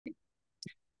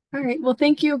All right. Well,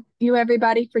 thank you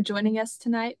everybody for joining us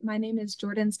tonight. My name is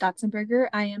Jordan Stotzenberger.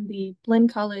 I am the Blinn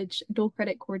College Dual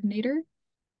Credit Coordinator.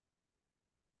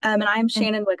 And I'm And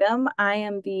Shannon Wiggum. I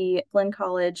am the Blinn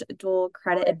College Dual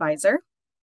Credit Advisor.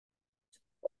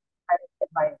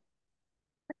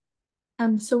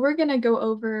 so we're going to go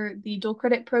over the dual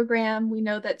credit program. We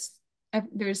know that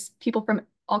there's people from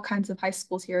all kinds of high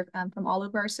schools here from all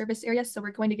over our service area. So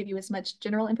we're going to give you as much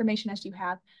general information as you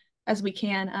have as we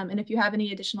can. And if you have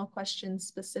any additional questions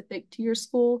specific to your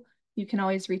school, you can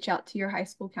always reach out to your high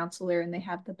school counselor and they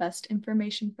have the best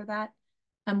information for that.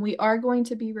 We are going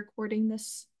to be recording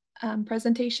this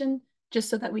presentation just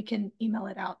so that we can email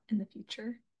it out in the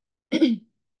future.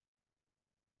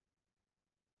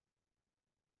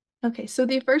 Okay, so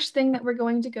the first thing that we're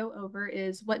going to go over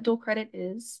is what dual credit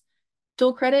is.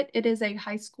 Dual credit, it is a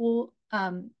high school,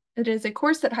 it is a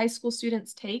course that high school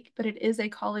students take, but it is a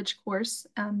college course.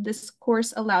 This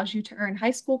course allows you to earn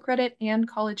high school credit and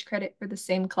college credit for the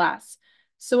same class.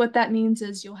 So what that means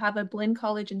is you'll have a Blinn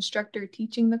College instructor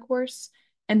teaching the course,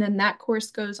 and then that course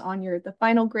goes on the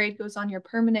final grade goes on your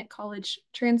permanent college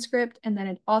transcript, and then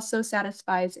it also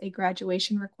satisfies a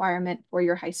graduation requirement for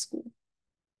your high school.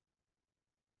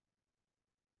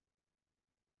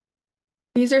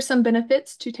 These are some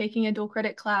benefits to taking a dual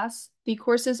credit class. The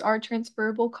courses are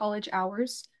transferable college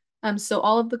hours. So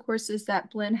all of the courses that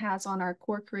Blinn has on our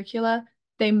core curricula,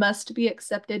 they must be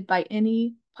accepted by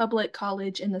any public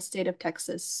college in the state of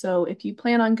Texas. So if you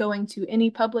plan on going to any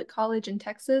public college in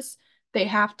Texas, they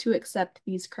have to accept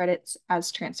these credits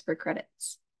as transfer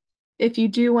credits. If you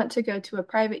do want to go to a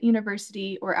private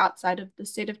university or outside of the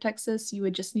state of Texas, you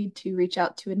would just need to reach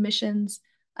out to admissions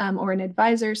or an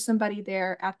advisor, somebody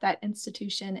there at that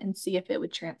institution, and see if it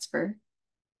would transfer.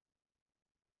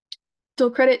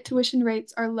 Dual credit tuition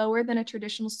rates are lower than a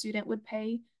traditional student would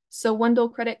pay. So one dual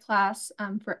credit class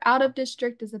for out of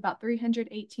district is about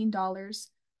 $318.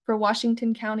 For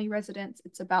Washington County residents,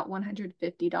 it's about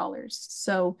 $150.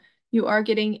 So you are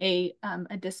getting a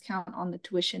discount on the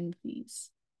tuition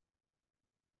fees.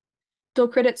 Dual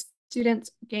credit students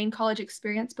gain college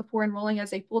experience before enrolling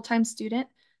as a full-time student.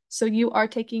 So you are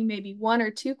taking maybe one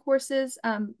or two courses,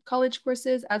 college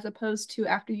courses, as opposed to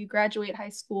after you graduate high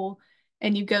school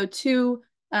and you go to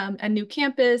a new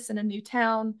campus and a new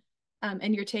town,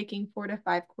 and you're taking 4 to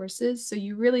 5 courses. So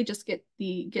you really just get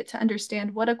to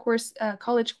understand what a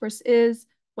college course is,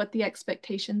 what the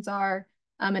expectations are,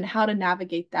 and how to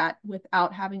navigate that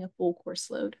without having a full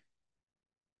course load.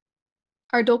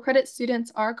 Our dual credit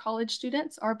students are college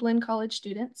students, are Blinn College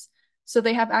students. So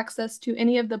they have access to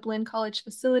any of the Blinn College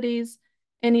facilities,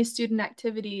 any student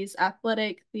activities,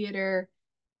 athletic, theater,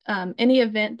 any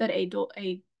event that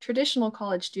a traditional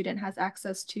college student has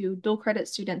access to. Dual credit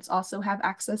students also have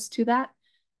access to that.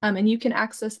 And you can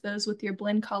access those with your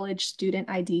Blinn College student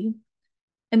ID.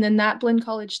 And then that Blinn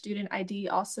College student ID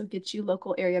also gets you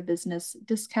local area business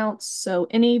discounts. So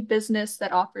any business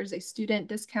that offers a student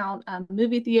discount,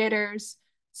 movie theaters,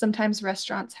 sometimes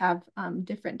restaurants have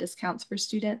different discounts for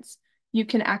students. You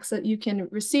can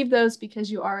receive those because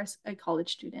you are a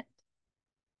college student.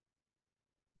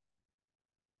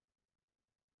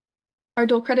 Our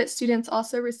dual credit students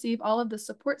also receive all of the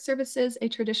support services a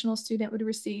traditional student would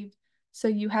receive. So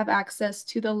you have access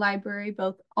to the library,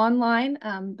 both online,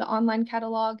 the online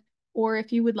catalog, or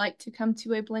if you would like to come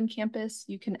to a Blinn campus,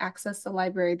 you can access the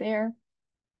library there.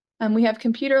 We have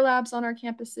computer labs on our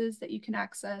campuses that you can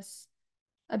access.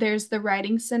 There's the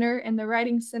Writing Center, and the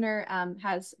Writing Center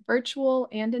has virtual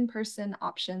and in-person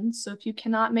options. So if you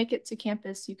cannot make it to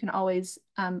campus, you can always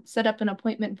set up an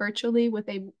appointment virtually with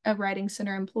a Writing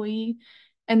Center employee,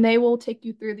 and they will take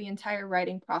you through the entire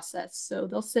writing process. So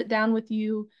they'll sit down with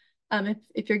you.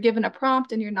 If you're given a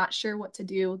prompt and you're not sure what to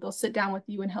do, they'll sit down with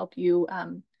you and help you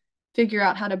figure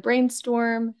out how to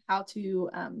brainstorm, how to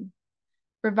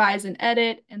revise and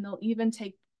edit, and they'll even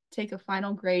take a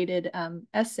final graded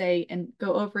essay and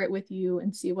go over it with you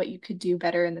and see what you could do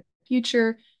better in the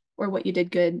future or what you did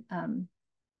good. And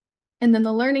then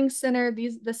the Learning Center,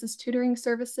 this is tutoring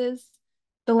services.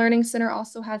 The Learning Center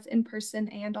also has in-person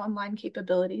and online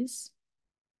capabilities.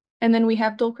 And then we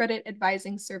have dual credit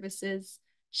advising services.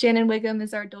 Shannon Wiggum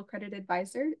is our dual credit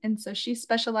advisor, and so she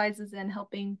specializes in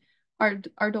helping our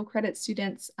dual credit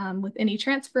students with any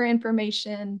transfer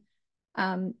information,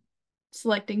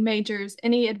 selecting majors,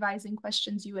 any advising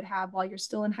questions you would have while you're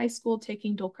still in high school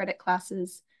taking dual credit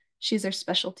classes. She's our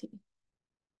specialty.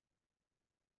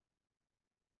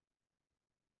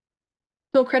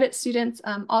 Dual credit students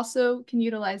also can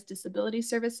utilize disability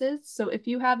services. So if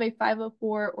you have a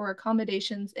 504 or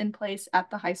accommodations in place at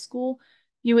the high school,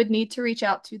 you would need to reach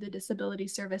out to the disability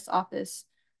service office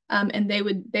and they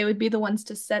would be the ones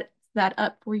to set that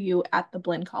up for you at the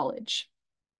Blinn College.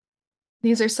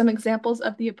 These are some examples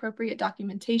of the appropriate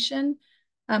documentation.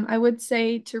 I would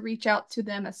say to reach out to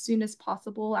them as soon as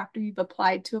possible after you've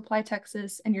applied to Apply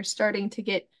Texas and you're starting to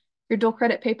get your dual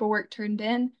credit paperwork turned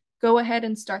in. Go ahead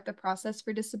and start the process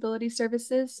for disability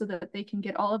services so that they can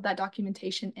get all of that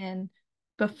documentation in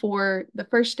before the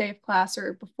first day of class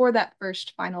or before that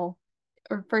first final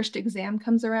or first exam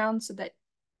comes around so that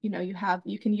you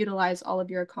can utilize all of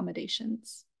your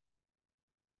accommodations.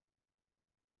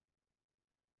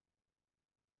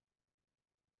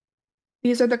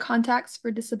 These are the contacts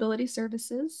for disability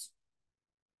services.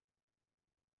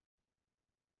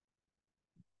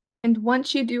 And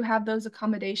once you do have those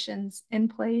accommodations in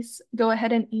place, go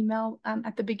ahead and email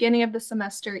at the beginning of the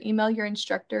semester, email your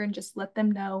instructor and just let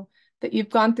them know that you've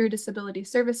gone through disability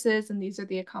services and these are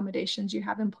the accommodations you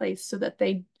have in place so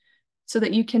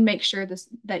that you can make sure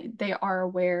that they are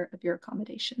aware of your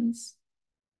accommodations.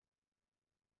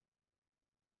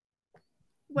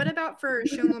 What about for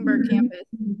Schoenlenberg campus?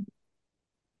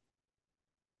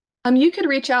 You could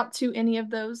reach out to any of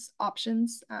those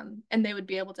options and they would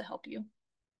be able to help you.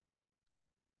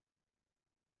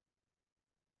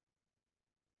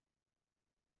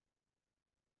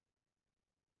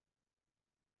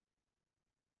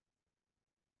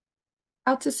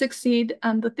 How to succeed.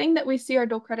 The thing that we see our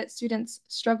dual credit students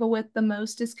struggle with the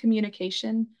most is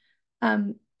communication.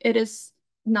 It is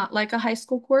not like a high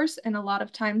school course, and a lot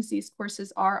of times these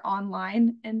courses are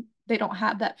online and they don't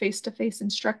have that face-to-face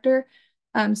instructor.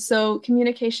 So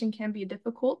communication can be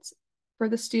difficult for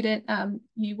the student.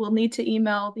 You will need to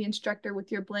email the instructor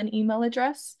with your Blinn email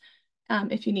address.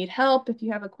 If you need help, if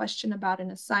you have a question about an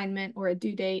assignment or a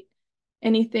due date,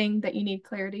 anything that you need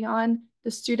clarity on, the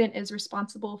student is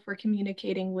responsible for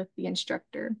communicating with the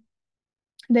instructor.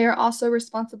 They are also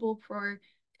responsible for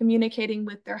communicating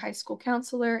with their high school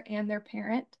counselor and their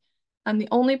parent. The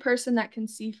only person that can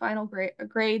see final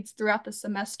grades throughout the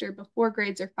semester before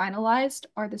grades are finalized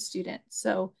are the students.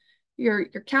 So your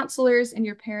counselors and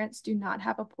your parents do not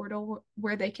have a portal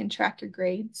where they can track your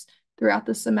grades throughout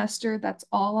the semester. That's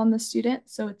all on the student.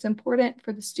 So it's important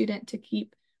for the student to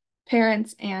keep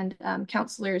parents and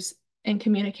counselors in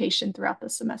communication throughout the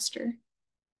semester.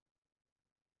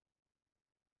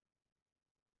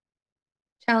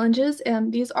 Challenges,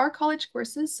 these are college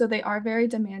courses, so they are very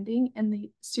demanding and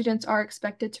the students are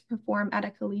expected to perform at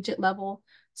a collegiate level.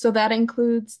 So that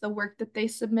includes the work that they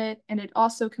submit, and it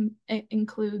also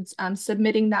includes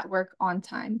submitting that work on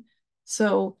time.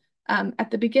 So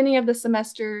at the beginning of the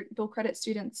semester, dual credit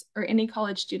students or any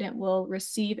college student will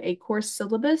receive a course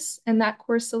syllabus, and that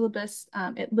course syllabus,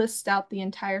 it lists out the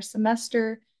entire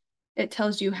semester. It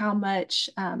tells you how much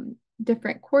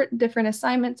different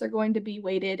assignments are going to be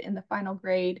weighted in the final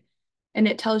grade, and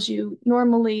it tells you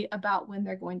normally about when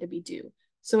they're going to be due.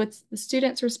 So it's the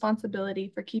student's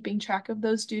responsibility for keeping track of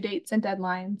those due dates and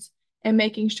deadlines and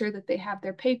making sure that they have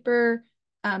their paper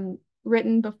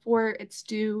written before it's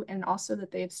due and also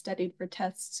that they have studied for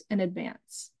tests in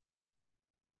advance.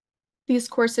 These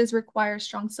courses require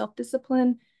strong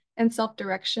self-discipline and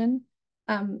self-direction.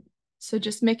 So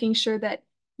just making sure that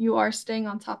you are staying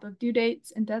on top of due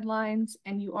dates and deadlines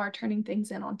and you are turning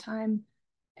things in on time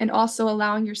and also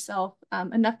allowing yourself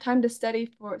enough time to study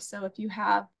for. So if you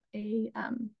have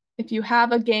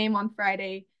a game on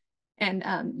Friday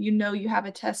and you have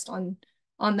a test on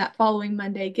that following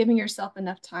Monday, giving yourself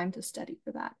enough time to study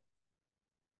for that.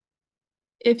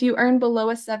 If you earn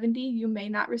below a 70, you may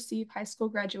not receive high school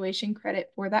graduation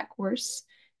credit for that course.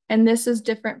 And this is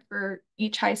different for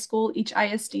each high school. Each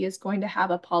ISD is going to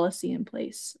have a policy in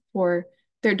place for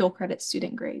their dual credit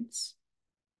student grades.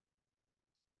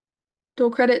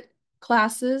 Dual credit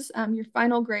classes, your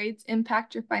final grades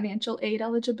impact your financial aid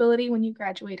eligibility when you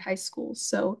graduate high school.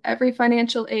 So every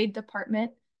financial aid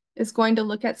department is going to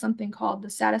look at something called the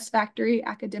satisfactory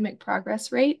academic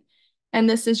progress rate. And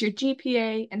this is your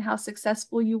GPA and how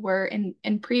successful you were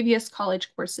in previous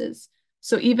college courses.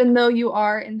 So even though you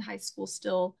are in high school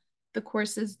still, the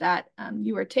courses that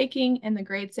you are taking and the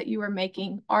grades that you are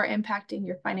making are impacting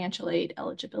your financial aid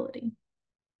eligibility.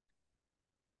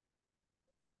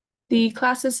 The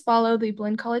classes follow the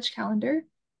Blinn College calendar.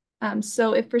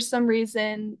 So if for some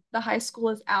reason the high school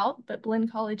is out, but Blinn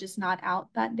College is not out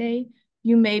that day,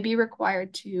 you may be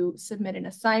required to submit an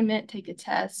assignment, take a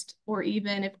test, or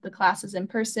even if the class is in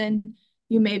person,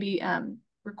 you may be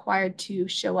required to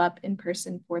show up in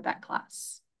person for that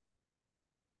class.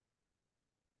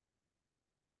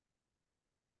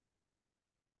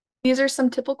 These are some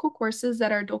typical courses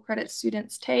that our dual credit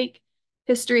students take: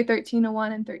 History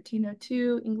 1301 and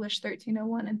 1302, English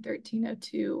 1301 and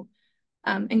 1302.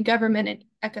 and government and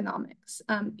economics.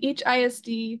 Each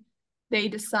ISD, they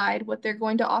decide what they're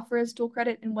going to offer as dual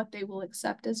credit and what they will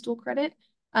accept as dual credit.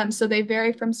 So they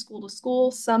vary from school to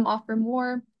school. Some offer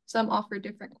more, some offer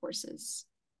different courses.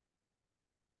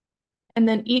 And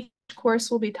then each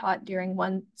course will be taught during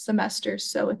one semester.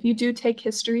 So if you do take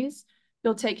histories,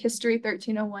 you'll take History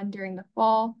 1301 during the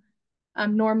fall,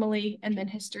 normally, and then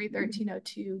History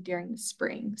 1302 during the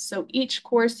spring. So each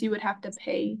course you would have to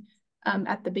pay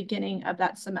at the beginning of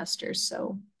that semester.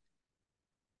 So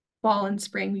fall and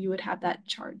spring, you would have that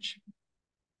charge.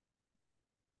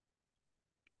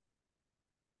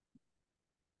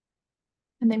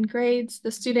 And then grades,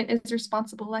 the student is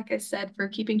responsible, like I said, for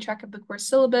keeping track of the course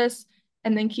syllabus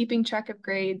and then keeping track of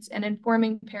grades and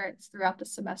informing parents throughout the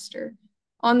semester.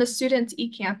 On the student's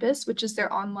eCampus, which is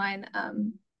their online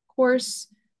course,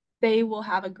 they will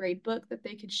have a grade book that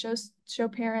they could show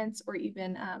parents or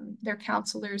even their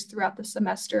counselors throughout the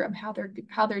semester of how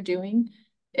they're doing.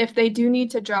 If they do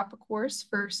need to drop a course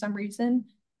for some reason,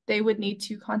 they would need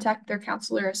to contact their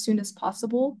counselor as soon as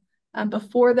possible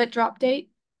before that drop date,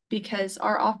 because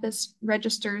our office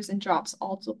registers and drops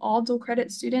all dual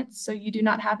credit students. So you do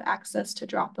not have access to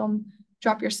drop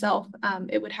yourself.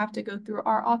 It would have to go through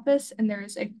our office, and there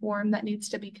is a form that needs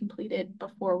to be completed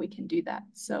before we can do that.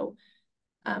 So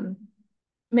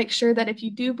make sure that if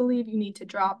you do believe you need to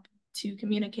drop, to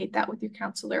communicate that with your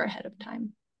counselor ahead of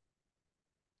time.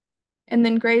 And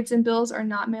then grades and bills are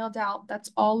not mailed out.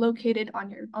 That's all located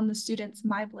on the student's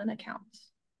Blinn account.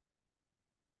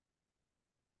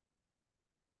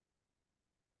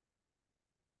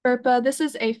 FERPA, this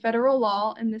is a federal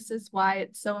law, and this is why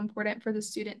it's so important for the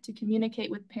student to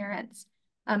communicate with parents.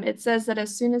 It says that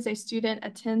as soon as a student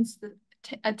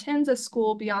attends a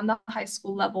school beyond the high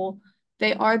school level,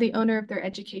 they are the owner of their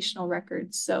educational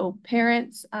records. So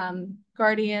parents,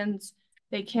 guardians,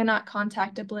 they cannot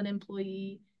contact a Blinn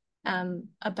employee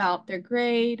about their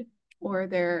grade or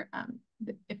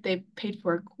if they've paid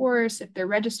for a course, if they're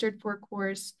registered for a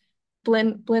course.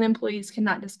 Blinn employees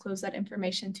cannot disclose that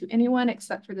information to anyone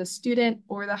except for the student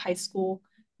or the high school,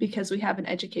 because we have an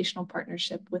educational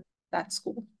partnership with that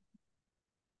school.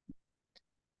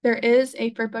 There is a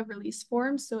FERPA release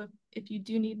form, so if you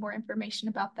do need more information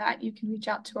about that, you can reach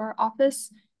out to our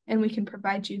office and we can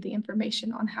provide you the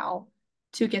information on how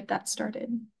to get that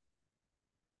started.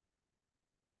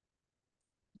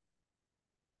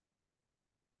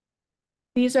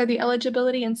 These are the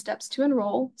eligibility and steps to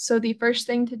enroll. So the first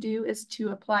thing to do is to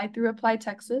apply through Apply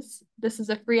Texas. This is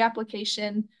a free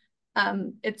application.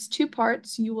 It's 2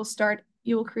 parts. You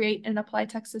will create an Apply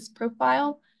Texas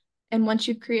profile. And once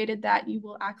you've created that, you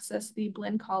will access the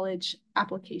Blinn College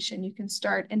application. You can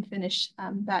start and finish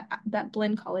that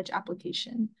Blinn College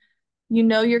application. You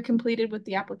know you're completed with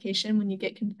the application when you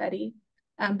get confetti,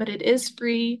 but it is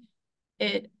free.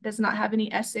 It does not have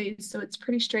any essays, so it's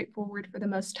pretty straightforward for the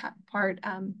most part.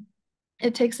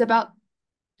 It takes about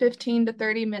 15 to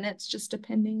 30 minutes, just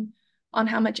depending on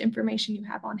how much information you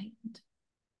have on hand.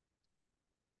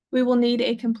 We will need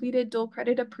a completed dual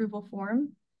credit approval form,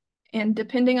 and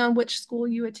depending on which school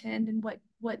you attend and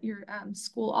what your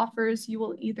school offers, you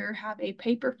will either have a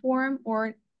paper form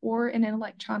or an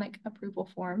electronic approval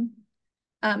form.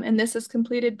 And this is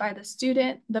completed by the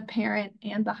student, the parent,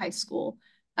 and the high school.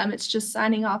 It's just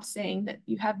signing off saying that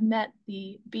you have met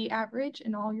the B average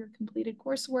in all your completed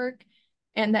coursework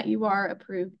and that you are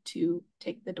approved to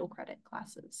take the dual credit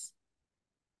classes.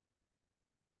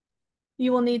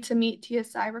 You will need to meet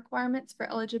TSI requirements for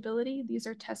eligibility. These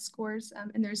are test scores,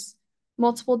 and there's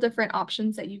multiple different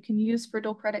options that you can use for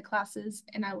dual credit classes,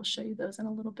 and I will show you those in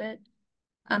a little bit.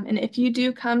 And if you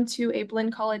do come to a Blinn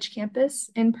College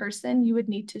campus in person, you would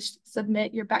need to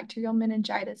submit your bacterial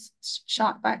meningitis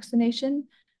shot vaccination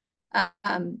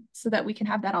so that we can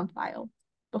have that on file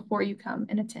before you come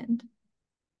and attend.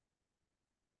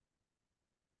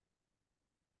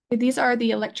 These are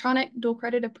the electronic dual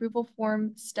credit approval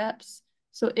form steps.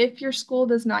 So if your school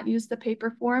does not use the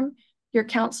paper form, your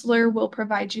counselor will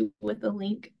provide you with a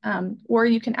link, or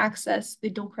you can access the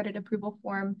dual credit approval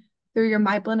form through your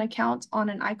Blinn account on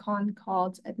an icon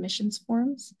called admissions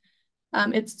forms.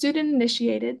 It's student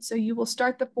initiated, so you will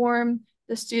start the form.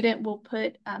 The student will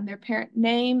put their parent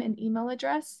name and email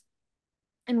address.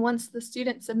 And once the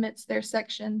student submits their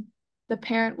section, the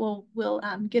parent will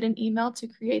get an email to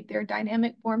create their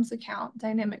Dynamic Forms account.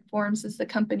 Dynamic Forms is the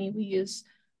company we use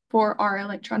for our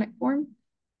electronic form.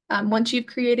 Once you've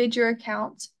created your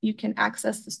account, you can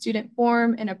access the student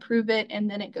form and approve it, and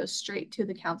then it goes straight to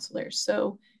the counselor.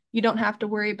 So you don't have to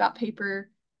worry about paper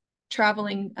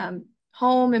traveling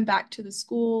home and back to the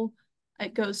school.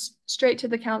 It goes straight to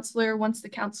the counselor. Once the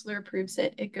counselor approves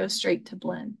it, it goes straight to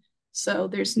Blinn. So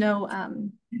there's no,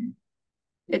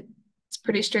 it's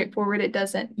pretty straightforward. It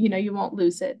doesn't, you won't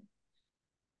lose it.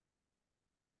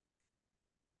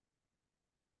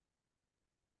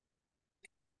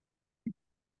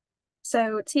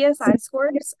 So TSI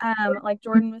scores, like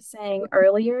Jordan was saying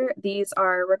earlier, these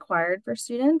are required for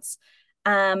students.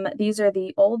 These are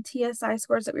the old TSI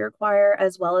scores that we require,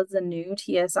 as well as the new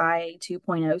TSI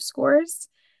 2.0 scores.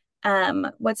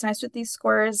 What's nice with these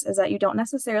scores is that you don't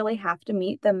necessarily have to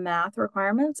meet the math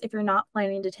requirements if you're not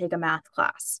planning to take a math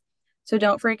class. So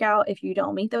don't freak out if you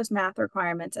don't meet those math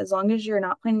requirements. As long as you're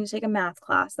not planning to take a math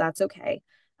class, that's okay.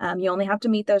 You only have to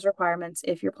meet those requirements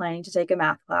if you're planning to take a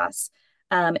math class.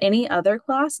 Any other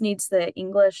class needs the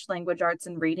English, language arts,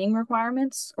 and reading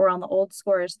requirements, or on the old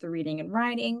scores, the reading and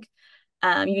writing.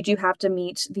 You do have to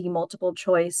meet the multiple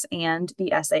choice and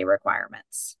the essay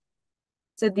requirements.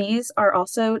 So these are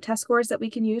also test scores that we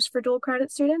can use for dual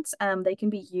credit students. They can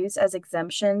be used as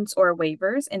exemptions or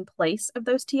waivers in place of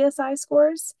those TSI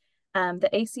scores. The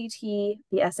ACT,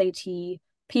 the SAT,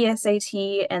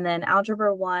 PSAT, and then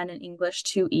Algebra 1 and English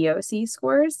 2 EOC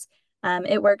scores.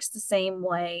 It works the same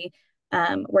way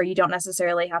where you don't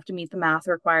necessarily have to meet the math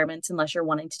requirements unless you're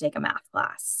wanting to take a math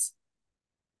class.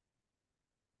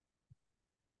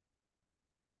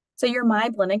 So your My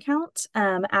Blinn account,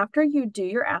 after you do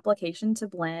your application to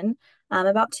Blinn,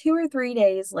 about 2 or 3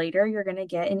 days later, you're going to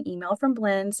get an email from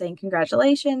Blinn saying,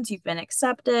 congratulations, you've been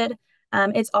accepted.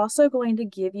 It's also going to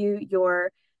give you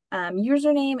your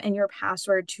username and your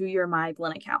password to your My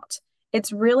Blinn account.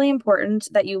 It's really important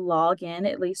that you log in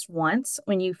at least once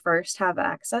when you first have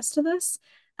access to this,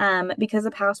 because the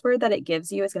password that it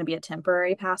gives you is going to be a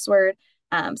temporary password.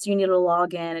 So you need to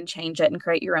log in and change it and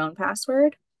create your own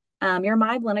password. Your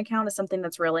My Blinn account is something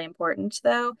that's really important,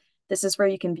 though. This is where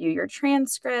you can view your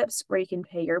transcripts, where you can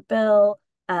pay your bill,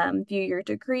 view your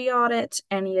degree audit,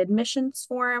 any admissions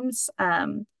forms,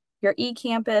 your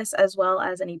eCampus, as well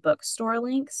as any bookstore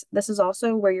links. This is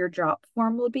also where your drop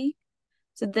form will be.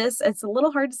 So it's a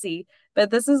little hard to see,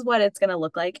 but this is what it's going to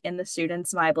look like in the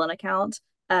student's My Blinn account.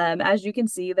 As you can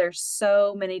see, there's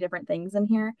so many different things in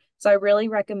here. So I really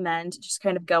recommend just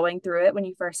kind of going through it when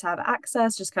you first have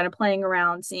access, just kind of playing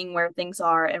around, seeing where things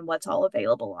are and what's all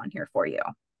available on here for you.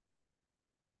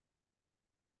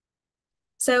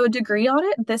 So degree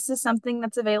audit, this is something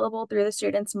that's available through the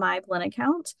student's My Blinn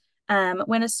account.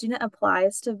 When a student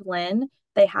applies to Blinn,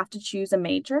 they have to choose a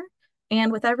major.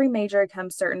 And with every major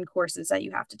comes certain courses that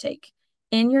you have to take.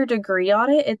 In your degree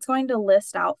audit, it's going to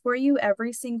list out for you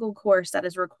every single course that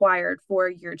is required for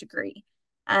your degree.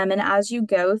 And as you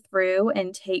go through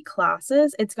and take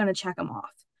classes, it's going to check them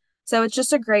off. So it's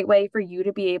just a great way for you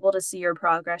to be able to see your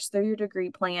progress through your degree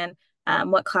plan,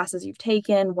 what classes you've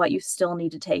taken, what you still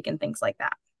need to take, and things like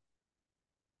that.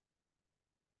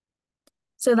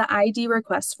 So the ID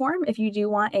request form, if you do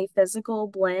want a physical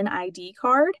Blinn ID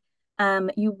card,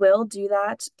 you will do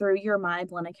that through your My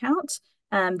Blinn account.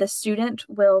 The student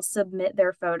will submit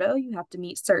their photo. You have to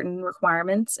meet certain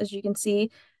requirements, as you can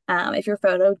see. If your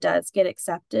photo does get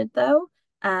accepted, though,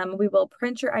 we will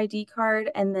print your ID card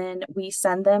and then we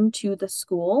send them to the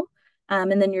school,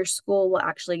 and then your school will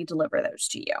actually deliver those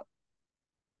to you.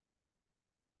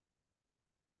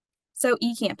 So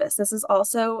eCampus, this is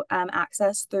also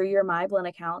accessed through your My Blinn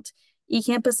account.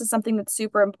 eCampus is something that's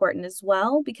super important as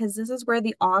well because this is where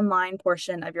the online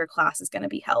portion of your class is going to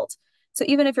be held. So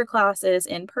even if your class is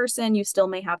in person, you still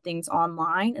may have things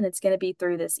online and it's going to be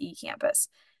through this eCampus.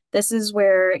 This is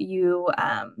where you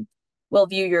will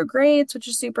view your grades, which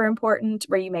is super important,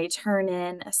 where you may turn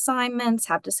in assignments,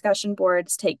 have discussion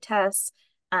boards, take tests.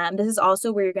 This is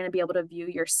also where you're going to be able to view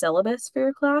your syllabus for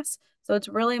your class. So it's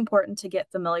really important to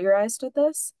get familiarized with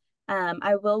this.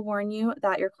 I will warn you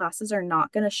that your classes are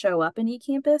not going to show up in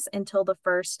eCampus until the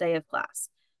first day of class.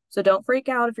 So don't freak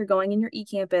out if you're going in your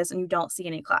eCampus and you don't see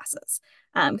any classes,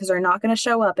 because they're not going to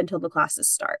show up until the classes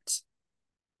start.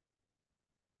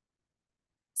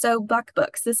 So Buck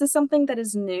Books, this is something that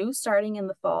is new starting in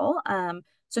the fall.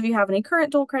 So if you have any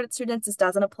current dual credit students, this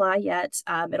doesn't apply yet.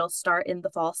 It'll start in the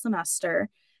fall semester.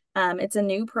 It's a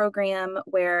new program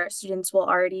where students will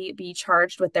already be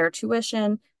charged with their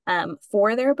tuition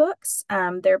for their books.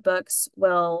 Their books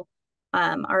will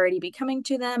already be coming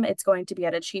to them. It's going to be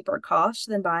at a cheaper cost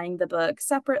than buying the book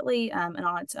separately and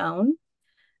on its own.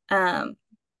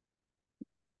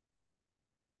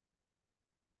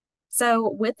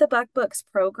 So with the Buck Books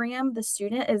program, the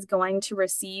student is going to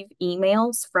receive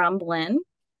emails from Blinn,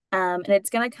 and it's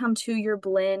going to come to your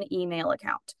Blinn email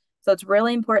account. So it's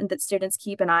really important that students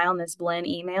keep an eye on this Blinn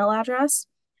email address,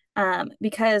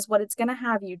 because what it's going to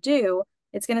have you do,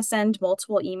 it's going to send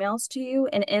multiple emails to you.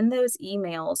 And in those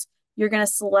emails, you're going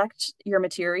to select your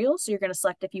materials. So you're going to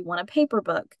select if you want a paper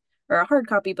book or a hard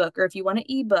copy book, or if you want an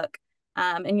ebook,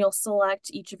 and you'll select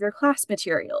each of your class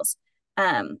materials.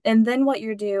 And then what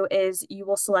you do is you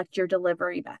will select your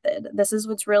delivery method. This is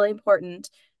what's really important.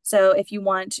 So if you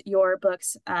want your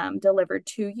books delivered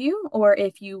to you, or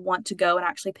if you want to go and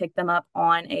actually pick them up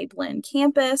on a Blinn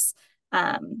campus,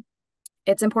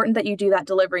 it's important that you do that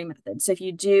delivery method. So if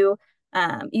you do,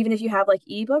 even if you have like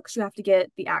ebooks, you have to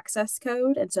get the access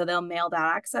code. And so they'll mail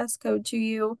that access code to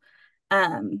you.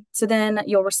 So then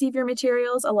you'll receive your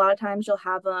materials. A lot of times you'll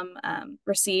have them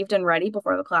received and ready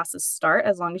before the classes start,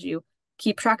 as long as you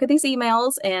keep track of these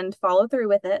emails and follow through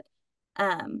with it.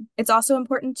 It's also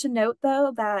important to note,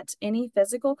 though, that any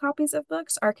physical copies of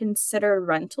books are considered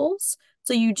rentals.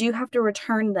 So you do have to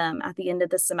return them at the end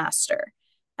of the semester.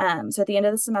 So at the end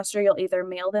of the semester, you'll either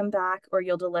mail them back or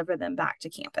you'll deliver them back to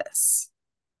campus.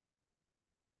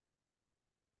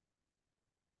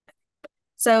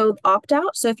 So opt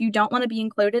out. So if you don't want to be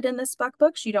included in this buck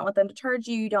books, you don't want them to charge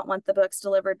you, you don't want the books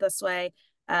delivered this way,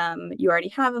 you already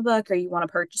have a book or you want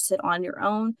to purchase it on your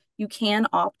own, you can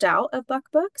opt out of buck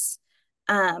books.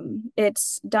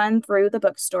 It's done through the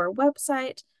bookstore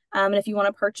website. And if you want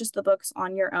to purchase the books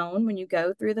on your own, when you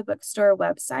go through the bookstore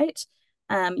website,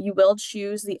 you will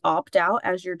choose the opt out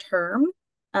as your term,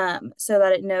 so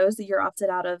that it knows that you're opted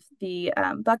out of the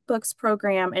buck books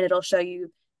program, and it'll show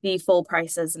you the full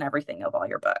prices and everything of all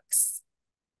your books.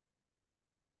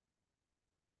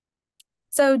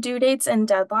 So due dates and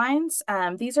deadlines.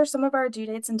 These are some of our due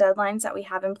dates and deadlines that we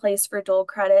have in place for dual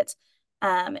credit.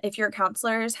 If your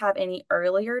counselors have any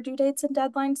earlier due dates and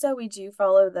deadlines, though, we do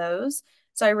follow those.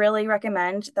 So I really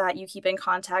recommend that you keep in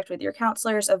contact with your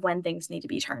counselors of when things need to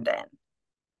be turned in.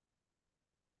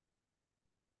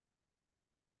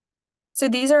 So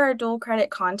these are our dual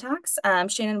credit contacts.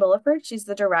 Shannon Williford, she's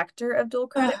the director of dual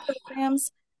credit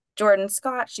programs. Jordan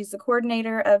Scott, she's the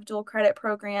coordinator of dual credit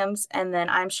programs. And then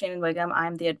I'm Shannon Wiggum,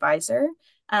 I'm the advisor.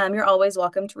 You're always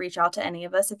welcome to reach out to any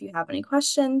of us if you have any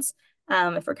questions.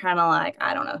 If we're kind of like,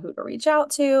 I don't know who to reach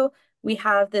out to, we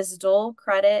have this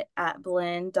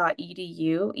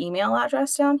dualcredit@blinn.edu email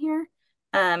address down here.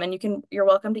 And you're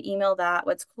welcome to email that.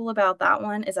 What's cool about that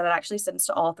one is that it actually sends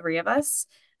to all three of us.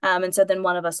 And so then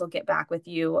one of us will get back with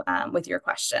you with your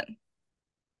question.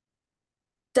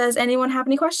 Does anyone have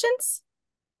any questions?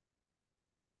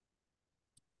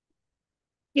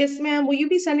 Yes, ma'am. Will you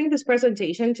be sending this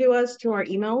presentation to us to our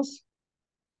emails?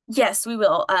 Yes, we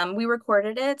will. We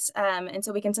recorded it, and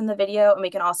so we can send the video, and we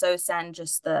can also send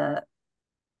just the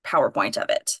PowerPoint of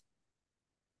it.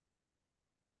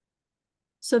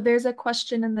 So there's a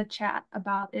question in the chat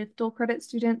about if dual credit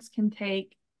students can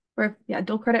take,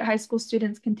 dual credit high school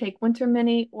students can take winter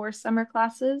mini or summer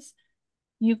classes.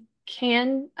 You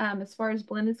can, as far as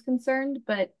Blinn is concerned,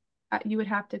 but you would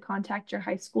have to contact your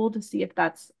high school to see if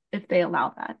they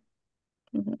allow that.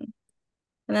 Mm-hmm.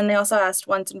 And then they also asked,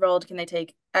 once enrolled, can they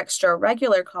take extra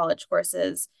regular college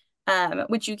courses,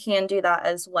 which you can do that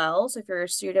as well. So if your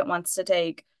student wants to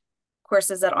take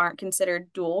courses that aren't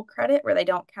considered dual credit, where they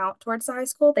don't count towards the high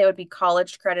school, they would be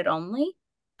college credit only.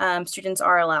 Students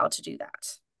are allowed to do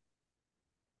that.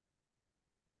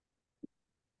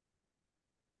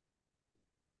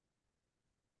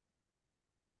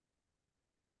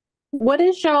 What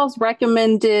is y'all's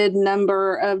recommended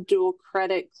number of dual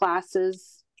credit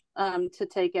classes to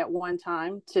take at one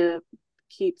time to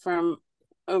keep from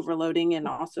overloading and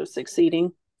also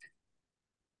succeeding?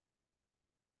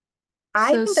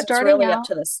 I think that's really up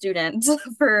to the student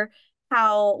for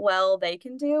how well they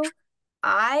can do.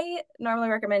 I normally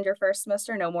recommend your first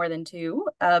semester no more than 2.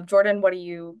 Jordan, what do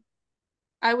you?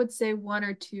 I would say 1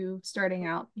 or 2 starting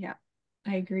out. Yeah,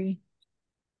 I agree.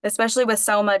 Especially with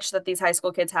so much that these high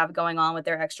school kids have going on with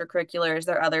their extracurriculars,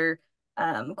 their other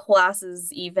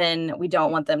classes, even, we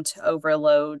don't want them to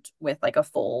overload with like a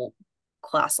full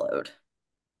class load.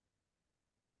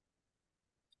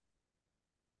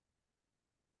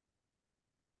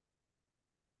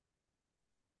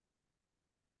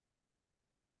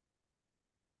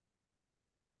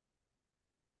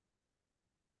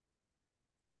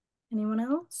 Anyone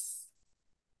else?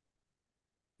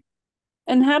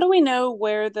 And how do we know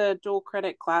where the dual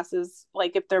credit classes,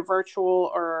 like if they're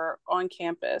virtual or on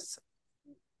campus?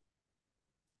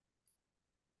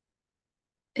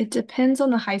 It depends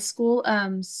on the high school.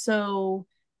 So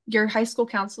your high school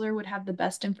counselor would have the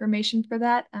best information for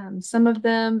that. Some of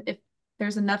them, if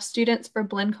there's enough students for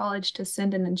Blinn College to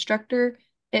send an instructor,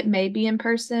 it may be in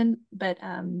person, but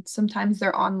sometimes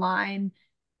they're online.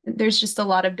 There's just a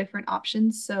lot of different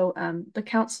options. So the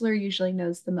counselor usually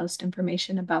knows the most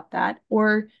information about that,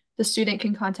 or the student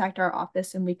can contact our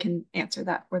office and we can answer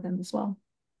that for them as well.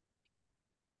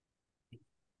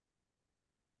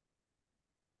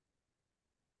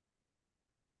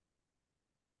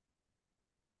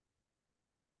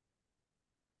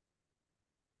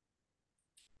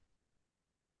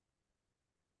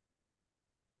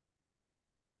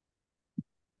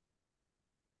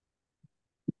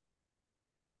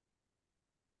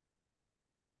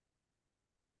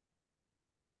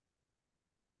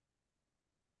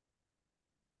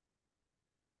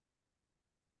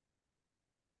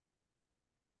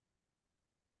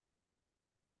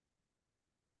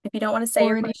 If you don't want to say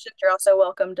your questions, you're also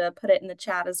welcome to put it in the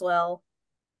chat as well.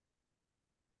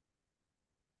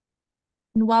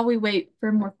 And while we wait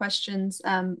for more questions,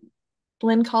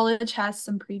 Blinn College has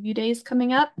some preview days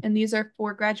coming up, and these are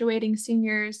for graduating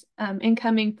seniors,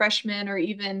 incoming freshmen, or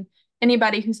even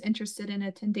anybody who's interested in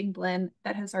attending Blinn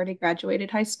that has already graduated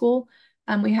high school.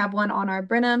 We have one on our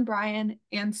Brenham, Bryan,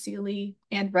 and Sealy,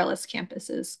 and Rellis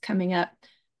campuses coming up.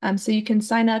 So you can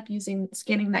sign up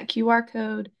scanning that QR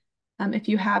code. If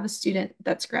you have a student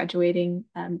that's graduating,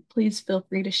 please feel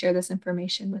free to share this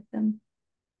information with them.